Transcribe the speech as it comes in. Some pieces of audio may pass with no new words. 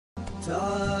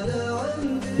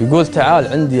يقول تعال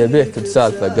عندي ابيك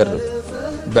بسالفة قرب،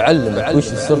 بعلمك وش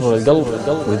سر القلب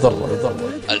ويضره.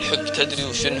 الحب تدري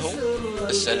وشنه؟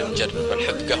 اسأل مجرب.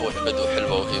 الحب قهوة بدو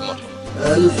حلوة وهي مرة.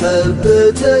 الحب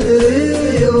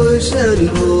تدري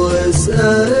وشنه؟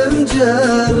 اسأل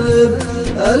مجرب.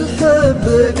 الحب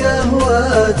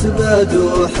قهوة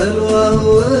بدو حلوة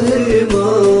وهي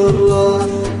مرة.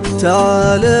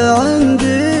 تعال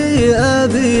عندي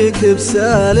ابيك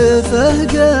بسالفة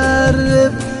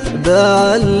قرب،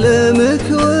 بعلمك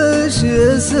وش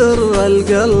يسر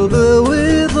القلب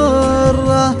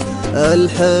ويضره.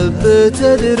 الحب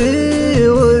تدري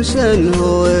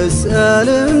وشنه؟ اسأل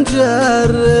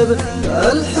مجرب.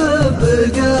 الحب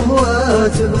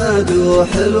قهوة بدو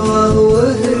حلوة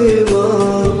وهي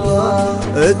مرة.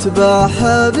 اتبع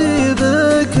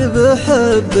حبيبك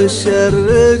بحب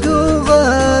الشرق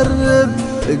وغرب،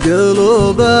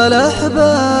 قلوب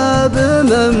الأحباب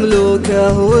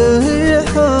مملوكة وهي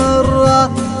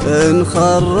حرة. إن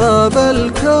خرب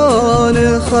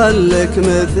الكون خلك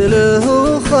مثله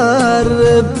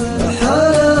وخرب.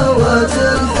 حلاوة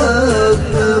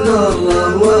الحب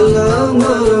مرة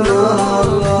والعمر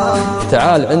مرة.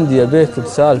 تعال عندي ابيك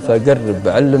بسالفة قرب،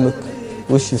 بعلمك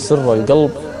وش يسر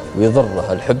القلب ويضره.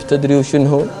 الحب تدري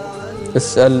وشنه؟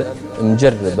 اسأل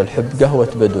مجرب. الحب قهوة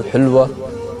بدو حلوة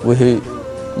وهي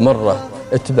مرة.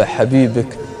 اتبع حبيبك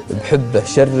بحبه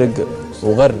شرق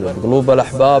وغرب، قلوب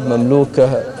الأحباب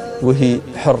مملوكة وهي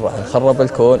حرة. إن خرب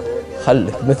الكون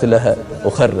خلك مثلها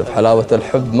وخرب. حلاوة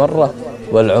الحب مرة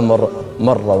والعمر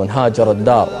مرة. وانهاجر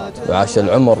الدار وعاش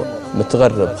العمر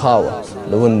متغرب، خاوة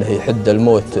لو انه يحد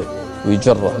الموت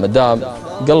ويجره. مدام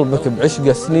قلبك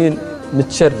بعشق سنين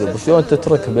متشرب، وشلون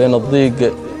تترك بين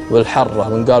الضيق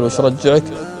والحرة؟ وان قال وش رجعك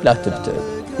لا تبتعد،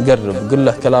 قرب قل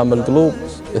له كلام القلوب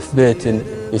في بيت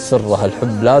يسره.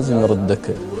 الحب لازم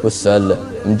يردك واسأل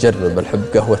مجرب. الحب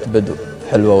قهوة بدو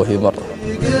حلوة وهي مرة.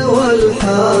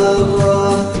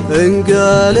 والحارة إن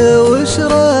قال وش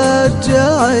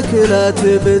رجعك لا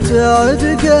تبتعد،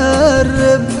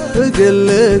 قرب قل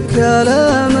لك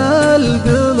كلام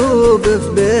القلوب في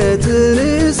بيت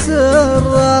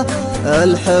يسره.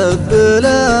 الحب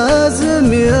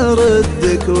لازم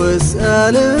يردك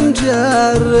واسأل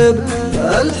مجرب.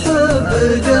 الحب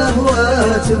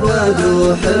قهوة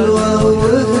بدو حلوة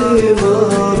وهي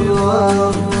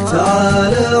مرة.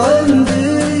 تعال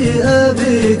عندي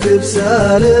ابيك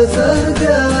بسالفة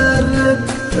قرب،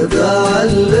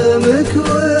 بعلمك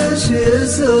وش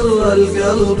يسر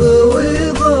القلب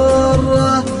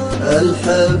ويضره.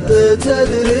 الحب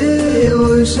تدري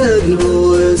وشنه؟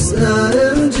 اسأل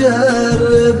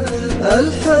مجرب.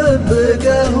 الحب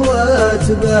قهوة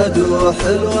بدو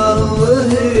حلوة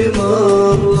وهي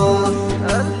مرة.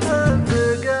 الحب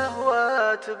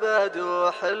قهوة بدو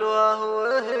حلوة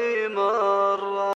وهي مرة.